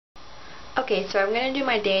Okay, so I'm going to do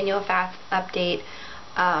my Daniel fast update,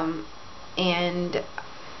 and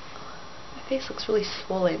my face looks really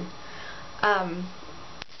swollen.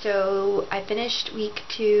 So I finished week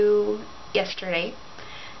 2 yesterday,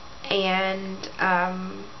 and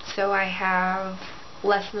so I have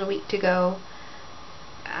less than a week to go.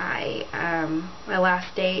 My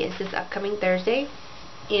last day is this upcoming Thursday,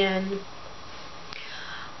 and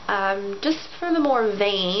just for the more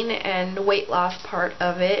vain and weight loss part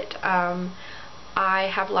of it,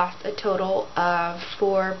 I have lost a total of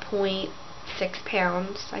 4.6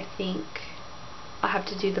 pounds, I think. I'll have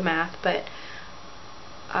to do the math, but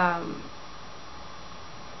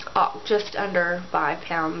just under 5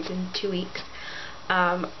 pounds in 2 weeks.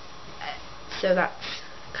 So that's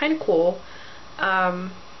kind of cool.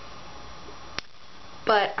 But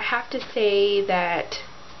I have to say that,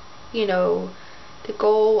 you know, the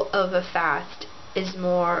goal of a fast is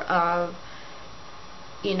more of,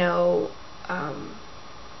 you know,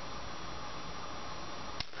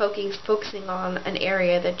 focusing on an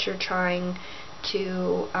area that you're trying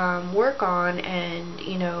to work on, and,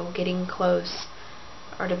 you know, getting close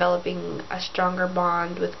or developing a stronger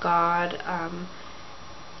bond with God,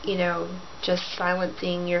 you know, just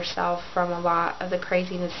silencing yourself from a lot of the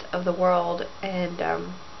craziness of the world. And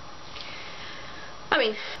I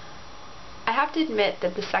mean, I have to admit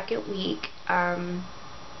that the second week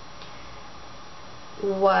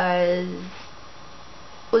was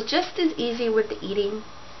just as easy with the eating.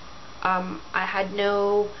 I had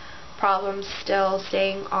no problems still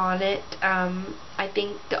staying on it. I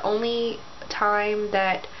think the only time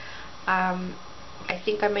that I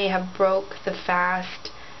think I may have broke the fast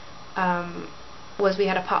was we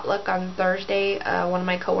had a potluck on Thursday. One of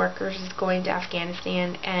my coworkers is going to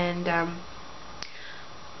Afghanistan, and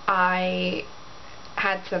I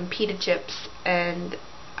had some pita chips, and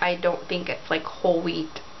I don't think it's like whole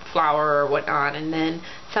wheat flour or whatnot, and then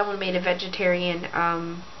someone made a vegetarian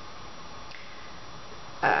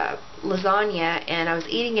lasagna, and I was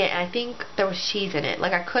eating it, and I think there was cheese in it.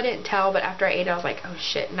 Like, I couldn't tell, but after I ate it, I was like, oh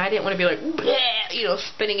shit, and I didn't want to be like, bleh, you know,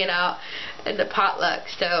 spitting it out in the potluck.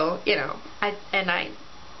 So, you know, I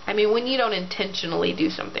mean, when you don't intentionally do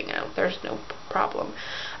something, you know, there's no problem.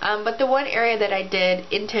 But the one area that I did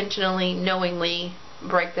intentionally, knowingly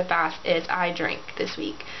break the fast is I drank this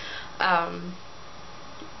week. And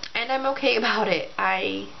I'm okay about it.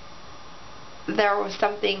 There was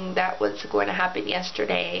something that was going to happen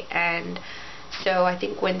yesterday, and so I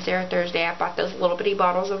think Wednesday or Thursday I bought those little bitty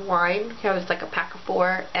bottles of wine. It was like a pack of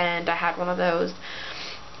 4, and I had one of those.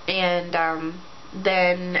 And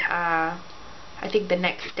then I think the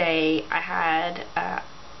next day I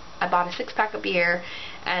bought a 6-pack of beer,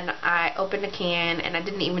 and I opened a can, and I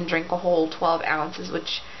didn't even drink a whole 12 ounces,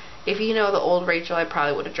 which, if you know the old Rachel, I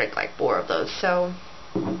probably would have drank like 4 of those. So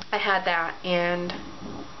I had that, and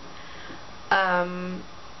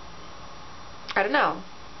I don't know.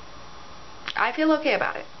 I feel okay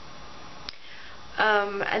about it.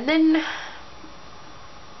 And then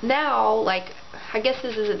now, like, I guess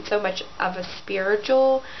this isn't so much of a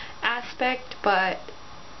spiritual aspect, but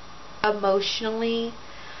emotionally,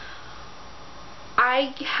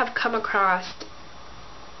 I have come across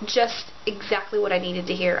just exactly what I needed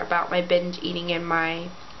to hear about my binge eating and my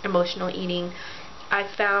emotional eating. I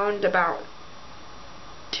found about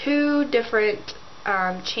 2 different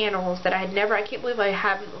channels that I can't believe I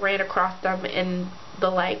haven't ran across them in the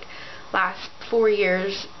like last 4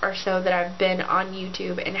 years or so that I've been on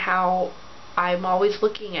YouTube, and how I'm always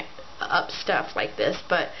looking up stuff like this,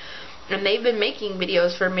 and they've been making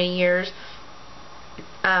videos for many years.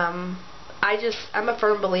 I'm a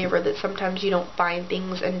firm believer that sometimes you don't find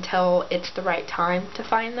things until it's the right time to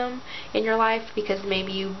find them in your life, because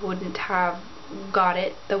maybe you wouldn't have got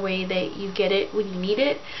it the way that you get it when you need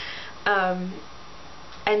it.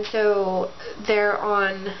 And so they're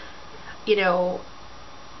on, you know,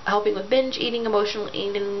 helping with binge eating, emotional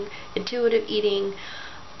eating, intuitive eating,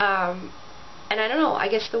 and I don't know, I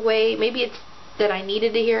guess the way, maybe it's that I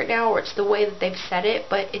needed to hear it now, or it's the way that they've said it,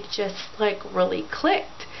 but it just like really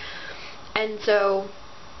clicked. And so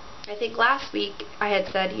I think last week I had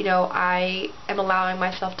said, you know, I am allowing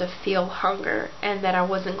myself to feel hunger, and that I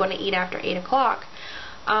wasn't going to eat after 8 o'clock.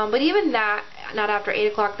 But even that, not after 8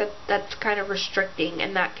 o'clock, that's kind of restricting,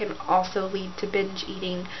 and that can also lead to binge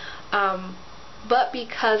eating. But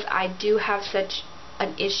because I do have such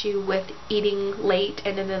an issue with eating late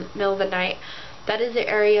and in the middle of the night, that is the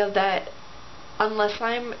area that, unless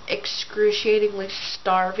I'm excruciatingly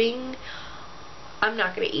starving, I'm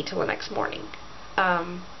not going to eat till the next morning.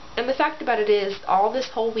 And the fact about it is, all this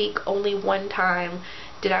whole week, only one time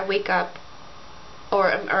did I wake up or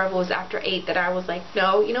if it was after 8 that I was like,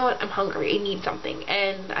 no, you know what, I'm hungry, I need something.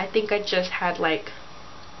 And I think I just had like,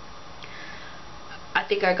 I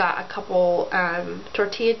think I got a couple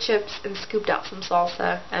tortilla chips and scooped out some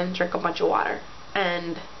salsa and drank a bunch of water,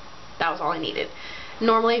 and that was all I needed.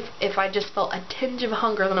 Normally if I just felt a tinge of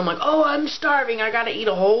hunger, then I'm like, oh, I'm starving, I gotta eat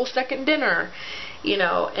a whole second dinner, you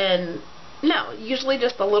know. And no, usually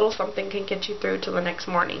just a little something can get you through till the next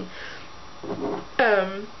morning.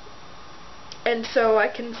 And so I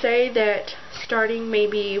can say that starting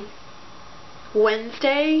maybe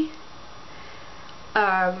Wednesday,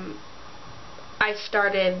 I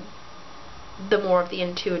started the more of the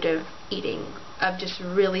intuitive eating, of just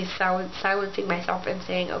really silencing myself and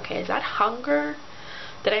saying, okay, is that hunger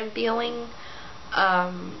that I'm feeling?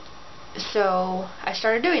 So I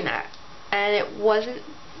started doing that, and it wasn't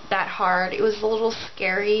that hard. It was a little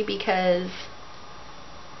scary because,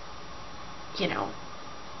 you know,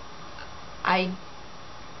 I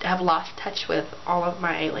have lost touch with all of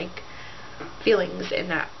my like feelings in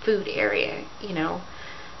that food area, you know.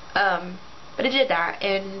 But I did that,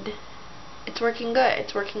 and it's working good.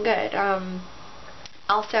 It's working good.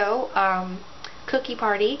 Also, Cookie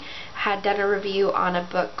Party had done a review on a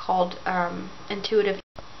book called Intuitive.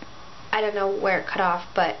 I don't know where it cut off,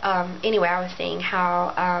 but anyway, I was saying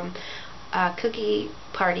how Cookie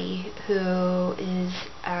Party, who is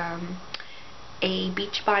a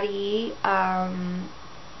Beachbody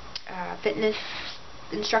fitness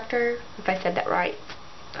instructor, if I said that right,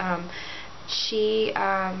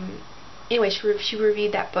 anyway, she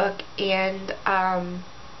reviewed that book, and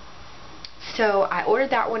so I ordered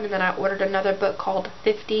that one, and then I ordered another book called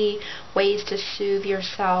 50 Ways to Soothe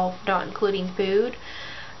Yourself, Not Including Food,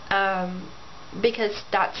 because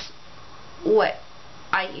that's what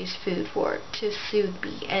I use food for, to soothe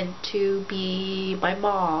me, and to be my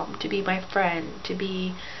mom, to be my friend, to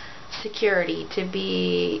be security, to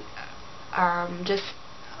be just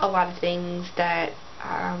a lot of things that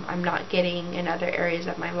I'm not getting in other areas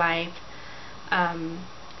of my life.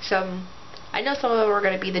 So I know some of them are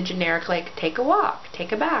going to be the generic, like take a walk,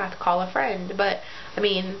 take a bath, call a friend, but I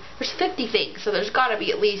mean, there's 50 things, so there's got to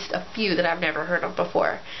be at least a few that I've never heard of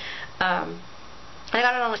before. I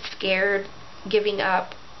got it on scared giving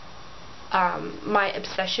up my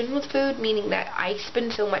obsession with food, meaning that I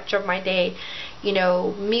spend so much of my day, you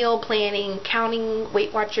know, meal planning, counting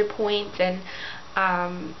Weight Watcher points, and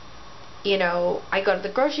you know, I go to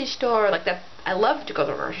the grocery store, like that. I love to go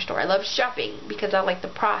to the grocery store. I love shopping because I like the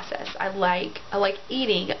process. I like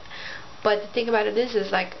eating, but the thing about it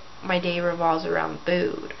is like my day revolves around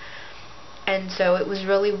food. And so it was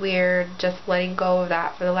really weird just letting go of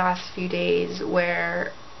that for the last few days,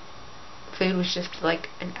 where food was just like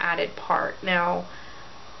an added part. Now,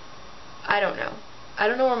 I don't know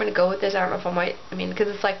where I'm going to go with this. I don't know if I mean, because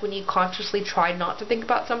it's like when you consciously try not to think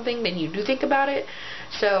about something, then you do think about it.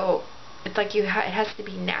 So it's like it has to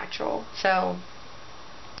be natural. So,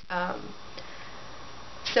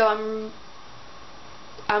 so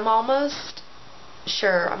I'm almost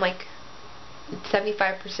sure. I'm like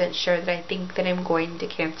 75% sure that I think that I'm going to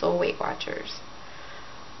cancel Weight Watchers.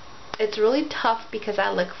 It's really tough because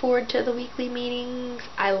I look forward to the weekly meetings.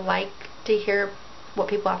 I like to hear what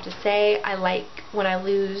people have to say. I like when I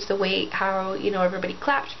lose the weight, how, you know, everybody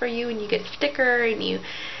claps for you and you get a sticker and you,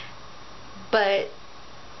 but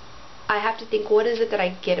I have to think, what is it that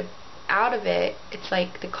I get out of it? It's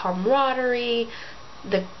like the camaraderie,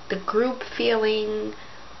 the group feeling,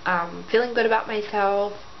 feeling good about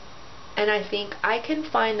myself, and I think I can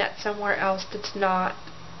find that somewhere else that's not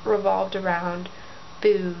revolved around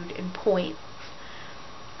food and points.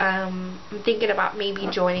 I'm thinking about maybe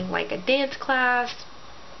joining like a dance class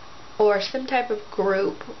or some type of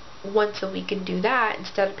group once a week and do that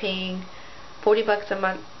instead of paying $40 a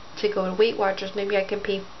month to go to Weight Watchers. Maybe I can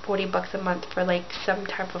pay $40 a month for like some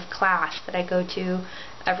type of class that I go to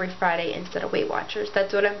every Friday instead of Weight Watchers.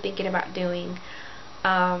 That's what I'm thinking about doing.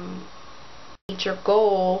 Meet your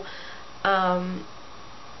goal,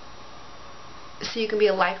 so you can be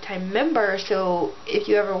a lifetime member, so if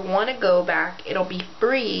you ever want to go back, it'll be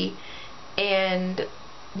free, and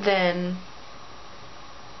then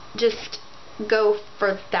just go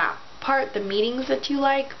for that part, the meetings that you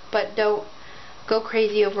like, but don't go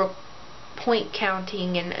crazy over point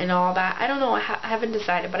counting and all that. I don't know, I haven't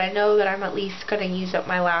decided, but I know that I'm at least going to use up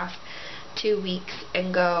my last 2 weeks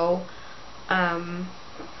and go, so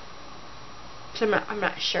I'm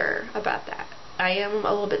not sure about that. I am a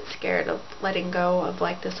little bit scared of letting go of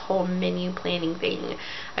like this whole menu planning thing.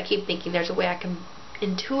 I keep thinking there's a way I can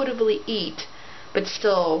intuitively eat but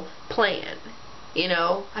still plan. You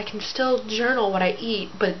know, I can still journal what I eat,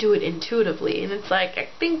 but do it intuitively. And it's like, I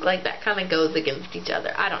think like that kind of goes against each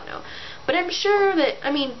other. I don't know. But I'm sure that,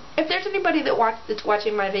 I mean, if there's anybody that's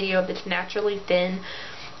watching my video that's naturally thin,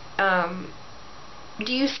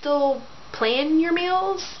 do you still plan your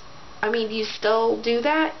meals? I mean, do you still do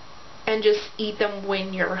that and just eat them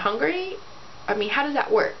when you're hungry? I mean, how does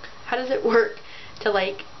that work? How does it work to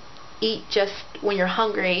like eat just when you're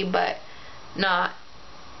hungry but not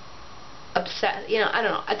upset? You know, I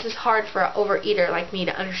don't know. It's just hard for an overeater like me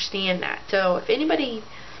to understand that. So if anybody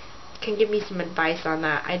can give me some advice on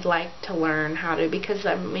that, I'd like to learn how to, because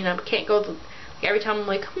I mean, I can't go to, every time I'm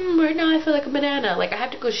like, right now I feel like a banana. Like, I have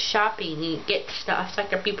to go shopping and get stuff so I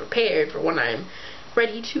can be prepared for when I'm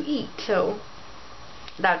ready to eat. So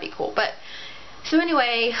that would be cool. But so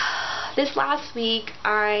anyway, this last week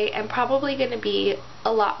I am probably going to be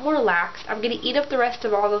a lot more lax. I'm going to eat up the rest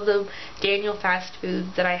of all of the Daniel fast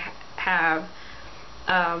foods that I have,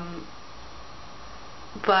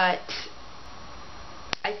 but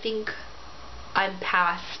I think I'm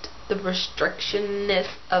past the restrictionness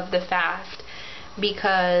of the fast,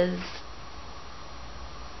 because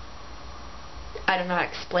I don't know how to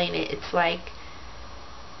explain it. It's like,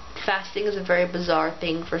 fasting is a very bizarre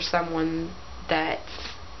thing for someone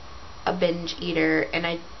that's a binge eater, and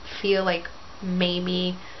I feel like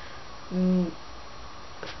maybe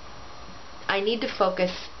I need to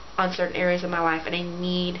focus on certain areas of my life, and I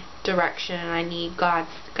need direction, and I need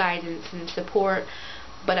God's guidance and support.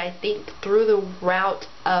 But I think through the route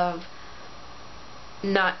of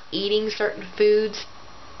not eating certain foods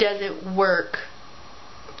doesn't work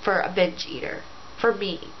for a binge eater, for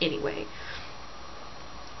me anyway.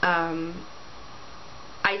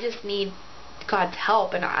 I just need God's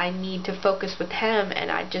help, and I need to focus with Him,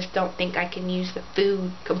 and I just don't think I can use the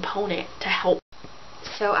food component to help.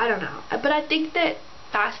 So I don't know, but I think that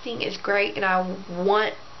fasting is great, and I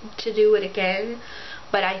want to do it again.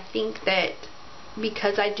 But I think that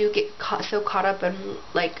because I do get so caught up in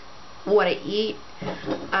like what I eat,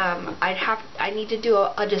 I need to do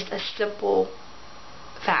just a simple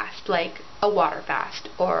fast, like a water fast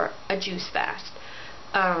or a juice fast,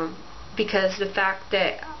 because the fact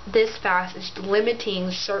that this fast is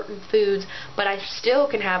limiting certain foods, but I still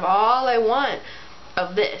can have all I want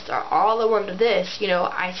of this or all I want of this, you know,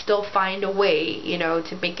 I still find a way, you know,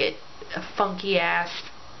 to make it a funky ass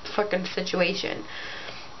fucking situation.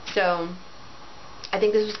 So I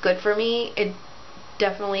think this was good for me. It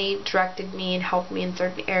definitely directed me and helped me in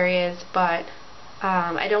certain areas, but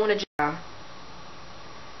I don't want to.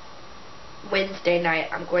 Wednesday night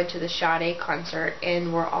I'm going to the Sade concert,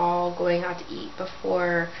 and we're all going out to eat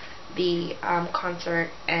before the concert,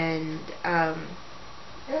 and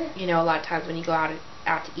you know, a lot of times when you go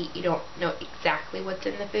out to eat, you don't know exactly what's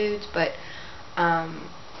in the foods, but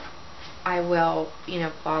I will, you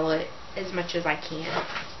know, follow it as much as I can.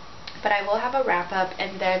 But I will have a wrap up,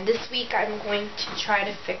 and then this week I'm going to try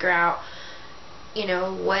to figure out, you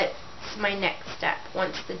know, what's my next step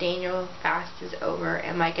once the Daniel fast is over.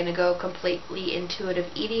 Am I going to go completely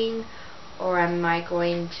intuitive eating, or am I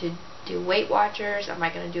going to do Weight Watchers? Am I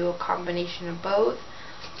going to do a combination of both?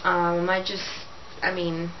 Am I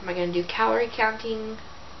going to do calorie counting?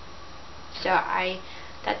 So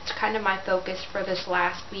that's kind of my focus for this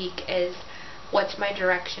last week, is what's my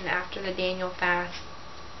direction after the Daniel fast,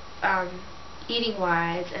 eating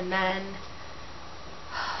wise. And then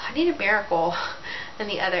I need a miracle in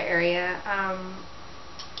the other area.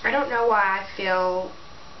 I don't know why I feel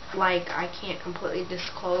like I can't completely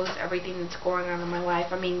disclose everything that's going on in my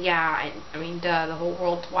life. I mean, yeah, I mean, duh, the whole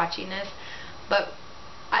world's watching this, but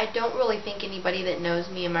I don't really think anybody that knows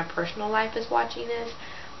me in my personal life is watching this.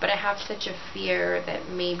 But I have such a fear that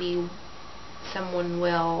maybe someone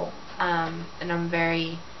will, and I'm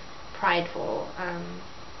very prideful,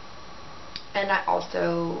 and I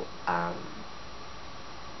also,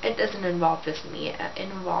 it doesn't involve just me, it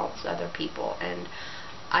involves other people, and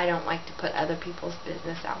I don't like to put other people's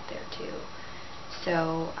business out there too.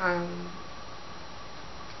 So, I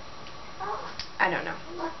don't know.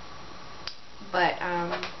 But,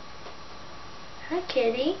 hi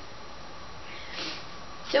kitty.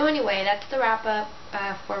 So anyway, that's the wrap up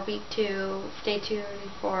for week 2. Stay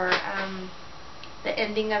tuned for the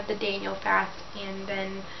ending of the Daniel fast, and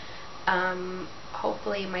then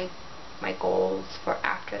hopefully my goals for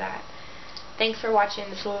after that. Thanks for watching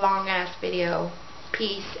this long ass video.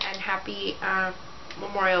 Peace, and happy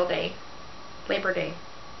Memorial Day, Labor Day.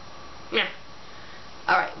 Yeah.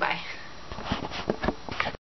 Alright, bye.